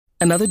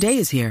Another day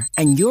is here,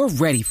 and you're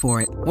ready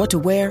for it. What to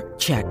wear?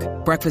 Check.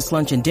 Breakfast,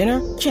 lunch, and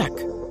dinner? Check.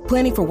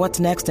 Planning for what's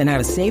next and how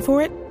to save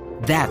for it?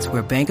 That's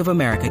where Bank of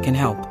America can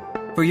help.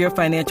 For your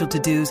financial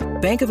to-dos,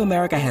 Bank of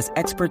America has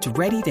experts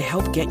ready to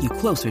help get you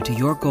closer to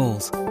your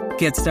goals.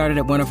 Get started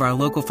at one of our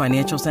local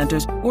financial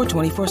centers or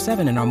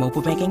 24/7 in our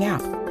mobile banking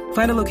app.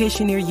 Find a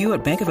location near you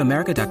at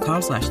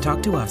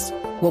bankofamerica.com/talktous.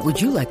 What would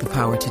you like the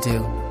power to do?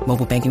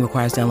 Mobile banking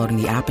requires downloading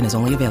the app and is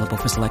only available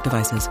for select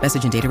devices.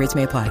 Message and data rates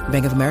may apply.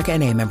 Bank of America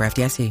NA, member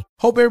FDIC.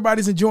 Hope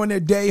everybody's enjoying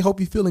their day. Hope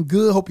you're feeling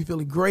good. Hope you're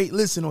feeling great.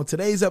 Listen, on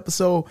today's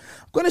episode,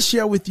 I'm going to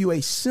share with you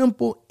a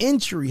simple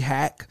entry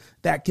hack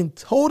that can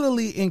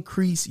totally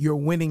increase your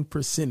winning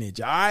percentage.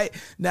 All right.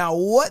 Now,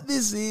 what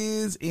this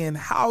is and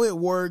how it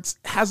works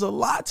has a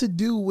lot to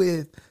do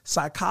with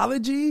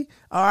psychology.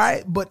 All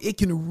right. But it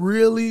can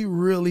really,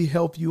 really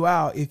help you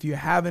out if you're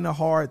having a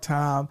hard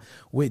time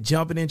with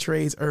jumping in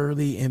trades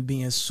early and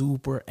being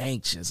super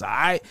anxious. All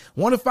right.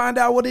 Want to find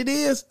out what it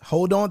is?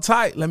 Hold on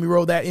tight. Let me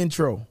roll that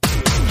intro.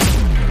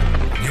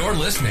 You're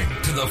listening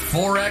to the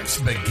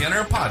Forex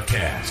Beginner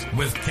Podcast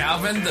with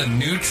Calvin the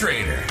New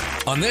Trader.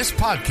 On this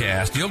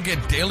podcast, you'll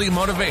get daily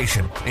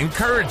motivation,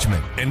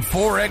 encouragement, and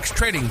Forex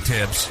trading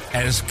tips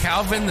as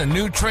Calvin the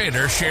New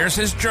Trader shares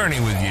his journey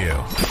with you.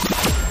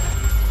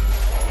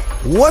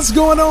 What's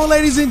going on,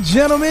 ladies and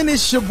gentlemen?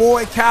 It's your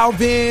boy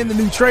Calvin the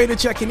New Trader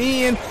checking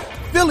in.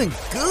 Feeling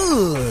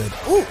good.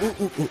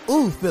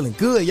 Feeling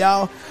good,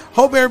 y'all.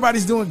 Hope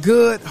everybody's doing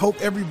good. Hope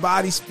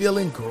everybody's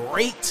feeling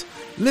great.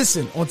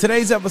 Listen, on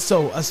today's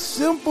episode, a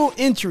simple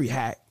entry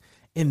hack,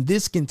 and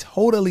this can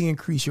totally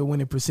increase your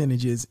winning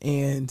percentages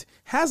and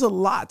has a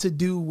lot to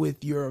do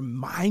with your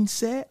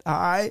mindset, all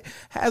right?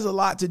 Has a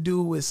lot to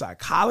do with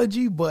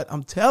psychology, but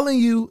I'm telling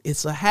you,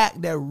 it's a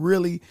hack that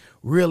really,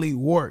 really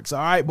works, all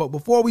right? But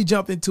before we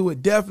jump into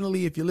it,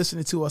 definitely, if you're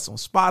listening to us on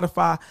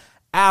Spotify,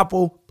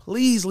 Apple,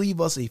 please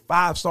leave us a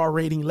 5-star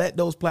rating. Let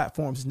those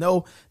platforms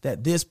know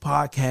that this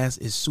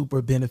podcast is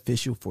super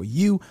beneficial for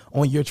you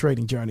on your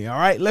trading journey. All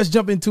right, let's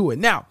jump into it.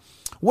 Now,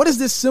 what is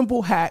this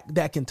simple hack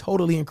that can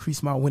totally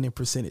increase my winning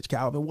percentage,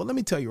 Calvin? Well, let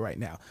me tell you right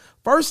now.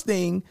 First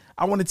thing,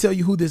 I want to tell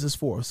you who this is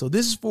for. So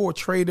this is for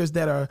traders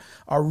that are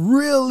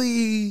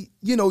really,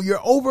 you're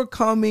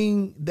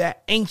overcoming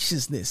that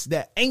anxiousness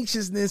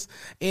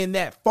and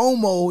that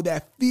FOMO,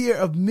 that fear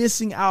of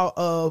missing out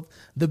of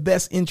the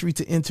best entry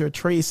to enter a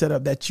trade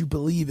setup that you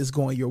believe is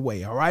going your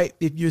way. All right.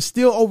 If you're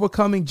still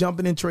overcoming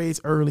jumping in trades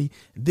early,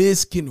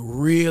 this can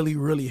really,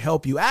 really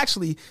help you.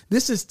 Actually,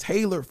 this is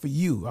tailored for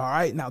you. All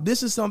right. Now,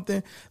 this is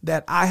something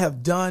that I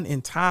have done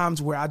in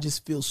times where I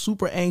just feel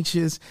super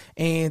anxious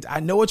and I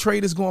know a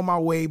trade is going my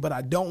way, but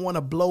I don't want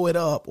to blow it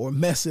up or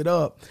mess it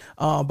up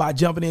by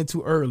jumping in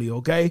too early.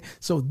 Okay.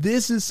 So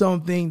this is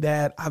something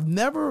that I've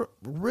never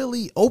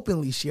really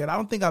openly shared. I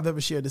don't think I've ever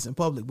shared this in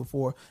public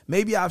before.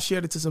 Maybe I've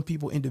shared it to some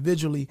people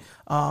individually,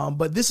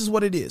 but this is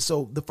what it is.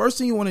 So the first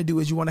thing you want to do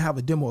is you want to have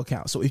a demo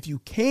account. So if you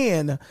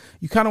can,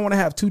 you kind of want to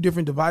have 2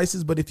 different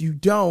devices, but if you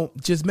don't,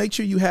 just make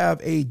sure you have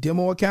a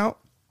demo account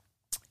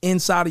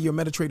inside of your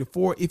MetaTrader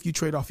 4. If you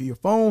trade off of your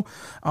phone,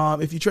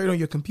 if you trade on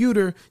your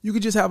computer, you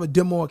could just have a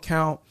demo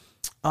account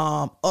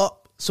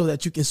up so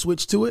that you can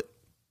switch to it.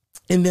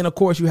 And then, of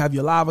course, you have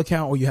your live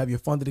account or you have your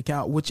funded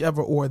account,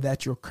 whichever or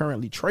that you're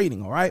currently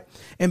trading. All right.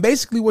 And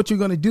basically what you're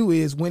going to do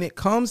is when it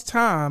comes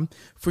time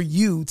for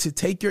you to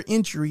take your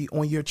entry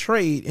on your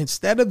trade,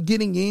 instead of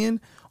getting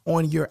in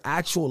on your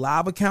actual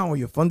live account or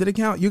your funded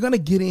account, you're going to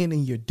get in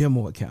your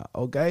demo account.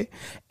 Okay.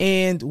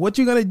 And what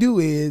you're going to do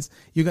is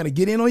you're going to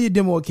get in on your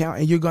demo account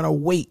and you're going to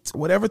wait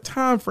whatever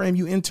time frame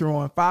you enter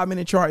on,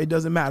 5-minute chart. It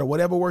doesn't matter.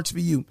 Whatever works for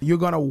you. You're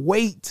going to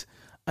wait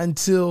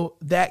until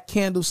that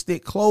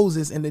candlestick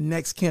closes and the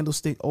next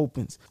candlestick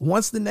opens.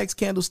 Once the next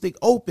candlestick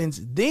opens,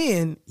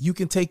 then you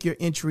can take your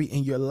entry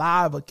in your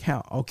live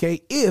account.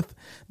 Okay. If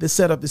the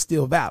setup is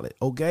still valid.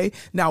 Okay.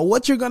 Now,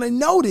 what you're going to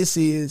notice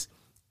is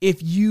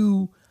if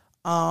you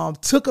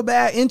took a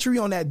bad entry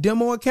on that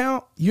demo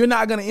account, you're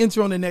not going to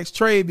enter on the next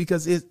trade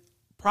because it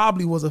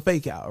probably was a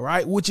fake out,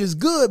 right? Which is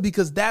good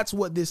because that's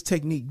what this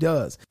technique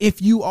does.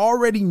 If you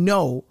already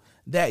know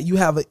that you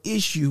have an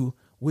issue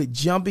with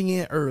jumping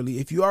in early,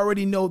 if you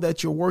already know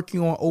that you're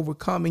working on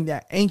overcoming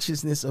that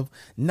anxiousness of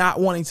not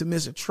wanting to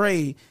miss a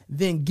trade,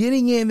 then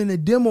getting in the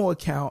demo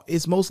account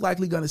is most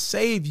likely going to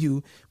save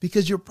you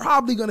because you're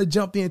probably going to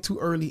jump in too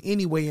early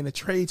anyway and the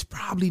trade's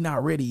probably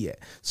not ready yet.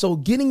 So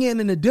getting in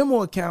the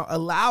demo account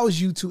allows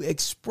you to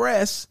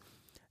express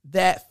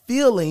that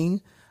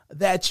feeling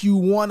that you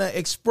want to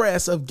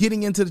express of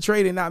getting into the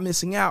trade and not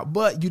missing out,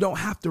 but you don't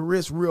have to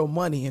risk real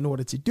money in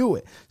order to do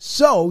it.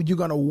 So you're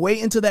going to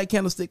wait until that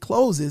candlestick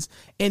closes.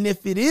 And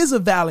if it is a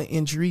valid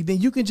entry,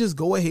 then you can just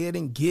go ahead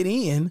and get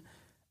in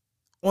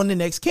on the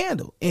next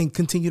candle and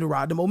continue to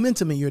ride the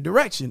momentum in your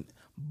direction.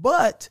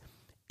 But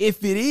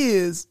if it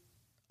is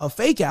a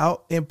fake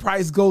out and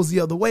price goes the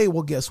other way,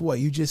 well, guess what?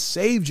 You just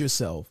saved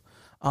yourself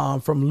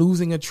from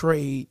losing a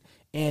trade.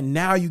 And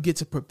now you get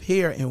to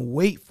prepare and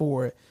wait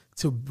for it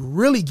to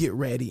really get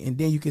ready, and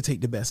then you can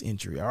take the best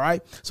entry. All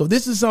right. So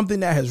this is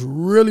something that has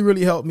really,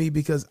 really helped me,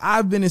 because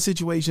I've been in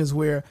situations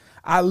where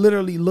I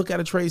literally look at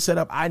a trade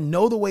setup. I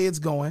know the way it's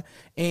going,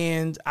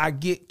 and I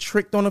get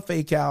tricked on a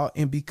fake out.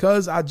 And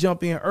because I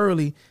jump in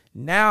early,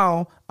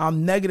 now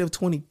I'm negative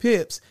 20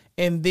 pips.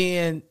 And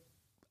then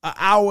an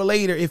hour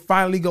later, it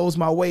finally goes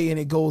my way and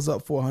it goes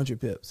up 400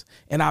 pips.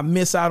 And I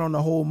miss out on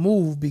the whole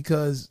move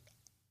because,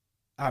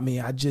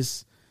 I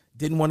just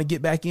didn't want to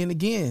get back in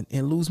again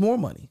and lose more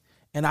money.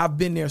 And I've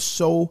been there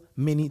so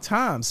many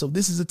times. So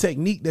this is a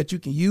technique that you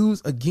can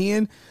use.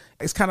 Again,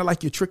 it's kind of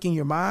like you're tricking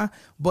your mind,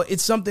 but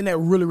it's something that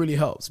really, really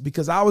helps,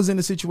 because I was in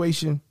a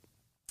situation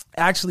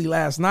actually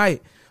last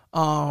night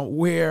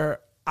where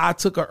I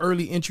took an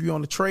early entry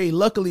on the trade.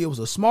 Luckily, it was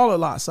a smaller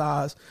lot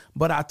size,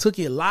 but I took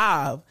it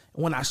live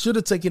when I should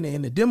have taken it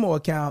in the demo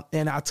account,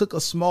 and I took a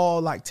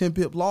small 10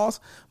 pip loss,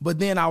 but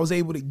then I was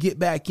able to get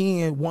back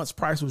in once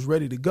price was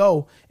ready to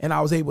go, and I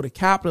was able to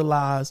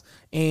capitalize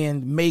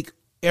and make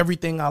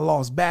everything I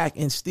lost back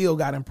and still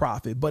got in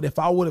profit. But if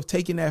I would have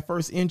taken that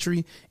first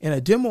entry in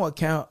a demo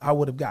account, I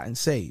would have gotten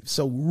saved.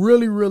 So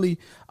really, really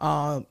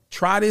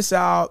try this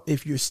out.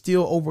 If you're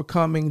still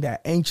overcoming that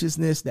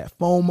anxiousness, that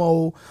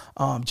FOMO,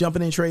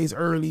 jumping in trades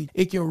early,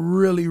 it can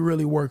really,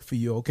 really work for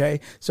you. Okay.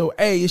 So,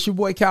 hey, it's your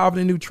boy Calvin,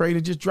 the New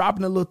Trader, just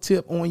dropping a little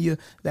tip on you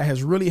that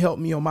has really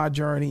helped me on my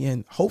journey,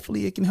 and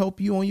hopefully it can help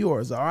you on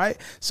yours. All right.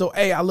 So,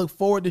 hey, I look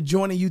forward to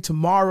joining you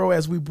tomorrow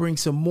as we bring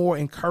some more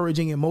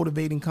encouraging and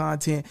motivating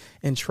content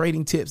and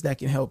trading tips that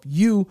can help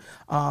you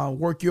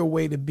work your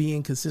way to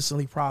being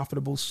consistently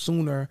profitable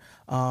sooner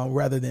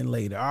rather than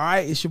later. All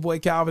right. It's your boy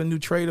Calvin, the New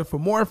Trader. For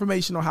more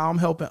information on how I'm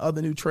helping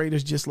other new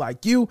traders just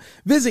like you,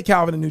 visit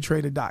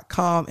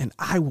calvinthenewtrader.com, and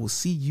I will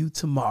see you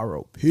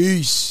tomorrow.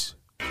 Peace.